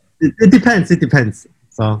 It depends. It depends.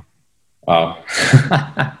 So. Wow.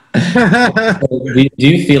 Do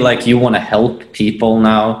you feel like you want to help people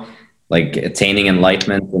now, like attaining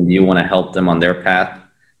enlightenment, and you want to help them on their path?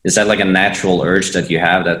 Is that like a natural urge that you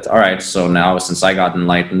have that, all right, so now since I got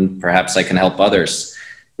enlightened, perhaps I can help others?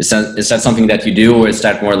 Is that something that you do, or is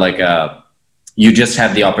that more like you just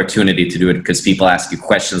have the opportunity to do it because people ask you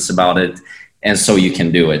questions about it and so you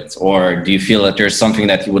can do it? Or do you feel that there's something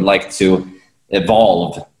that you would like to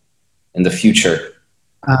evolve in the future?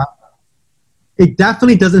 It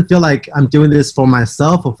definitely doesn't feel like I'm doing this for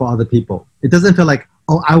myself or for other people. It doesn't feel like,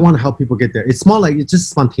 oh, I want to help people get there. It's more like it's just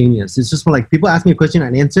spontaneous. It's just more like people ask me a question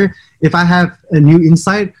and answer. If I have a new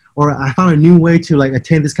insight or I found a new way to like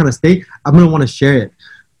attain this kind of state, I'm going to want to share it.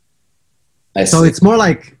 So it's more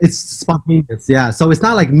like it's spontaneous. Yeah. So it's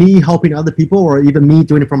not like me helping other people or even me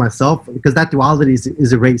doing it for myself, because that duality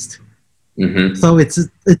is erased. Mm-hmm. So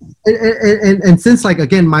and since like,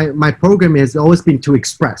 again, my program has always been to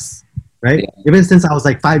express. Right? Yeah. Even since I was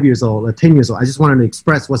like 5 years old or 10 years old, I just wanted to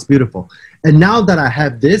express what's beautiful. And now that I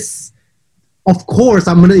have this, of course,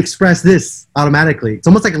 I'm going to express this automatically. It's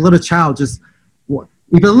almost like a little child. If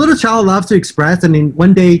a little child loves to express, and then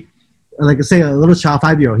one day, like I say, a little child,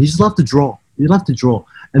 5-year-old, he just loves to draw. He loves to draw.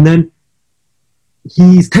 And then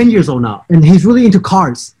he's 10 years old now, and he's really into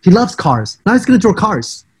cars. He loves cars. Now he's going to draw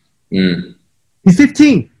cars. Mm. He's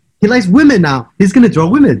 15. He likes women now. He's going to draw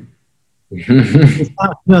women.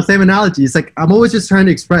 Same analogy. It's like I'm always just trying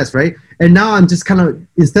to express, right? And now I'm just kind of,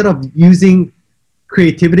 instead of using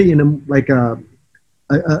creativity in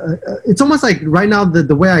it's almost like right now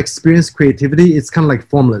the way I experience creativity, it's kind of like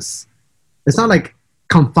formless. It's not like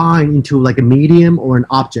confined into like a medium or an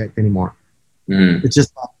object anymore. It's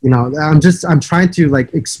just, I'm trying to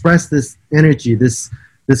like express this energy, this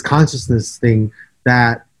consciousness thing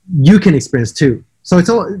that you can experience too. So it's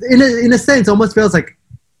all, in a sense, almost feels like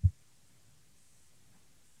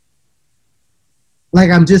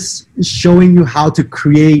I'm just showing you how to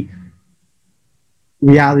create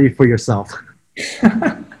reality for yourself.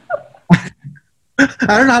 I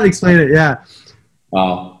don't know how to explain it. Yeah.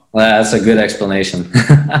 Wow. Well, that's a good explanation.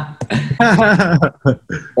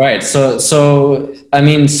 Right. So, I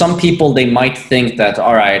mean, some people, they might think that,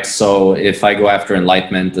 all right, so if I go after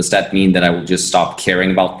enlightenment, does that mean that I will just stop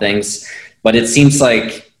caring about things? But it seems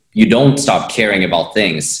like you don't stop caring about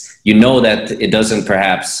things. You know that it doesn't,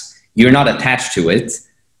 perhaps, you're not attached to it,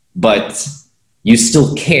 but you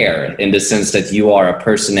still care in the sense that you are a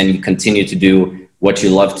person and you continue to do what you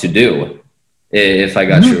love to do, if I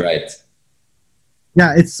got you right.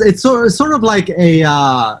 Yeah, it's sort of like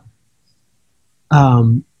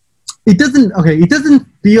it doesn't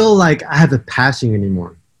feel like I have a passion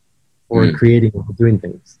anymore for creating or doing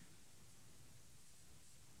things.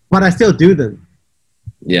 But I still do them.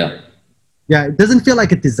 Yeah. Yeah, it doesn't feel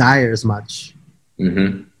like a desire as much.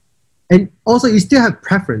 Mm-hmm. And also, you still have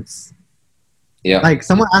preference. Yeah. Like,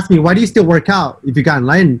 someone asked me, why do you still work out if you got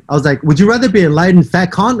enlightened? I was like, would you rather be enlightened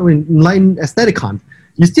fat con or enlightened aesthetic con?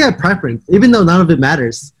 You still have preference, even though none of it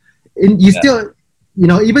matters. And you still, you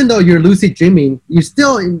know, even though you're lucid dreaming, you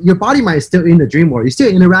still, your body mind is still in the dream world. You're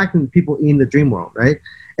still interacting with people in the dream world, right?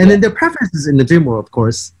 And then their preferences in the dream world, of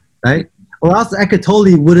course, right? Or else Eckhart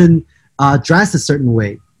Tolle wouldn't dress a certain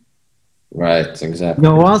way. Right, exactly. You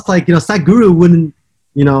know, or else, like, you know, Sadhguru wouldn't,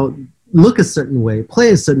 you know, look a certain way, play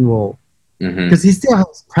a certain role. Because he still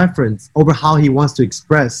has preference over how he wants to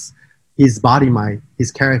express his body mind,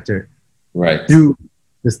 his character, right, through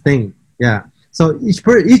this thing. Yeah. So each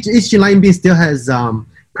enlightened being still has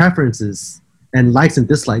preferences and likes and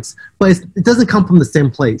dislikes, but it doesn't come from the same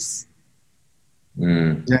place.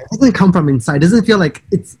 Yeah, it doesn't come from inside. It doesn't feel like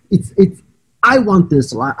it's. I want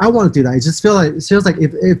this. I want to do that. It feels like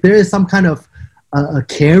if there is some kind of a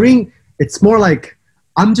caring, it's more like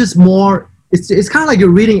I'm just more. It's kind of like you're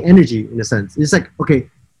reading energy in a sense. It's like, okay,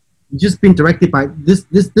 you're just being directed by this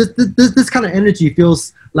kind of energy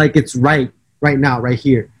feels like it's right now, right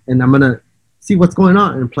here, and I'm gonna see what's going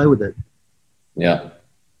on and play with it. Yeah.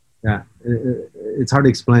 Yeah, it's hard to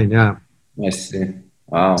explain. Yeah. I see.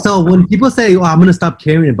 Wow. So when people say, "Oh, I'm gonna stop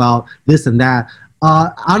caring about this and that,"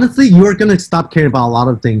 honestly, you're gonna stop caring about a lot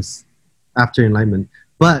of things after enlightenment.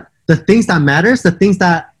 But the things that matters, the things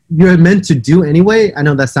that you're meant to do anyway. I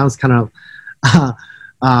know that sounds kind of I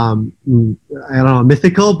don't know,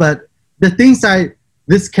 mythical, but the things that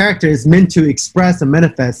this character is meant to express and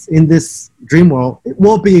manifest in this dream world, it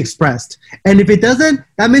will be expressed. And if it doesn't,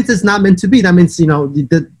 that means it's not meant to be. That means, you know,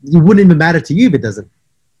 it wouldn't even matter to you if it doesn't.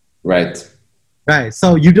 Right. Right.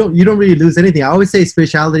 So you don't really lose anything. I always say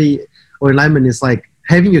spirituality or enlightenment is like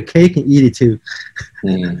having your cake and eat it too.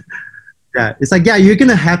 Yeah. It's like, yeah, you're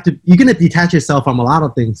gonna detach yourself from a lot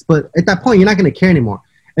of things, but at that point, you're not gonna care anymore.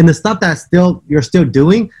 And the stuff that you're still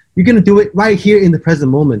doing, you're going to do it right here in the present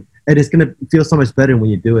moment. And it's going to feel so much better when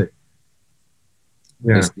you do it.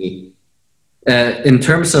 Yeah. In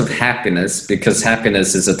terms of happiness, because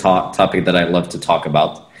happiness is a topic that I love to talk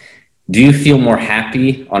about, do you feel more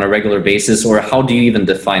happy on a regular basis, or how do you even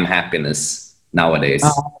define happiness nowadays?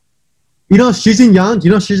 You know, Shizhen Yang, do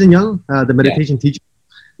you know Shizhen Yang, the meditation teacher?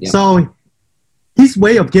 Yeah. So his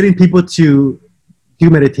way of getting people to do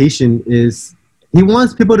meditation is, he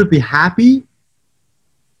wants people to be happy,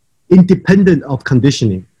 independent of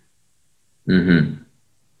conditioning.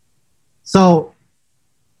 So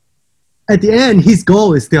at the end, his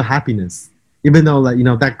goal is still happiness, even though, like, you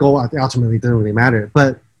know, that goal ultimately doesn't really matter.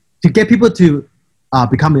 But to get people to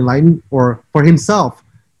become enlightened, or for himself,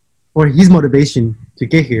 or his motivation to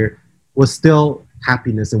get here, was still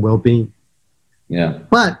happiness and well-being. Yeah.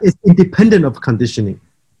 But it's independent of conditioning.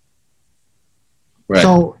 Right.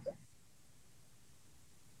 So,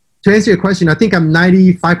 to answer your question, I think I'm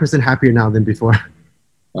 95% happier now than before.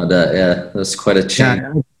 Oh, that's quite a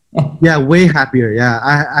change. Yeah, way happier. Yeah,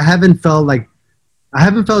 I haven't felt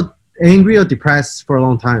angry or depressed for a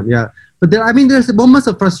long time. Yeah, but there's moments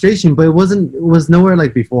of frustration, but it was nowhere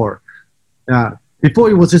like before. Yeah,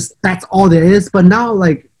 before it was just that's all there is. But now,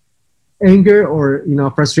 like, anger or, you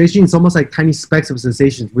know, frustration, it's almost like tiny specks of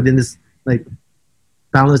sensations within this, like,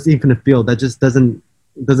 boundless infinite field that just doesn't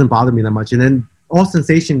bother me that much. And then all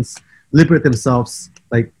sensations liberate themselves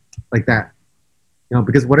like that, you know,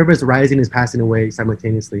 because whatever is rising is passing away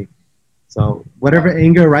simultaneously. So whatever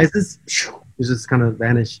anger arises, it's just kind of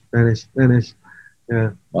vanish.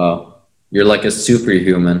 Yeah. Wow, you're like a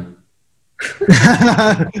superhuman.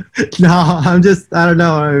 No, I don't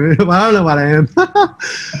know. I don't know what I am.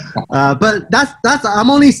 But that's I'm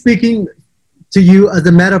only speaking to you as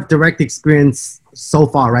a matter of direct experience so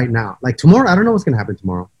far right now. Like tomorrow, I don't know what's gonna happen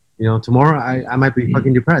tomorrow. You know, tomorrow I might be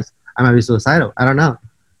fucking depressed. I might be suicidal. I don't know.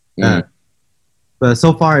 But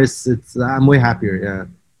so far it's I'm way happier.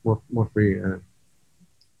 Yeah, more free.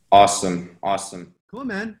 Awesome. Cool,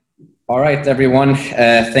 man. All right, everyone.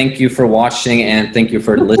 Thank you for watching, and thank you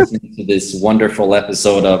for listening to this wonderful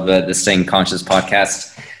episode of the Staying Conscious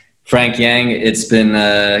podcast. Frank Yang, it's been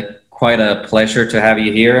quite a pleasure to have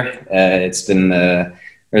you here. There's been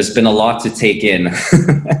a lot to take in.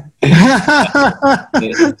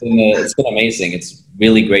 It's been amazing. It's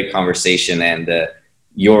really great conversation, and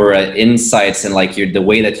your insights and like the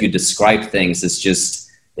way that you describe things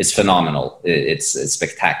is phenomenal. It's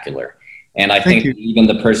spectacular. And I think even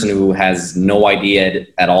the person who has no idea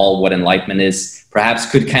at all what enlightenment is, perhaps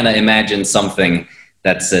could kind of imagine something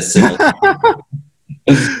that's similar.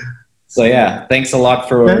 So yeah, thanks a lot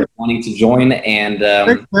for wanting to join, and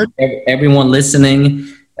everyone listening,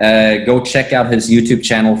 go check out his YouTube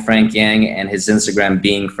channel, Frank Yang, and his Instagram,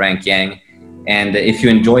 Being Frank Yang. And if you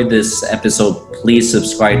enjoyed this episode, please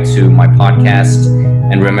subscribe to my podcast,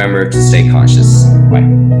 and remember to stay conscious. Bye.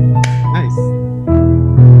 Nice.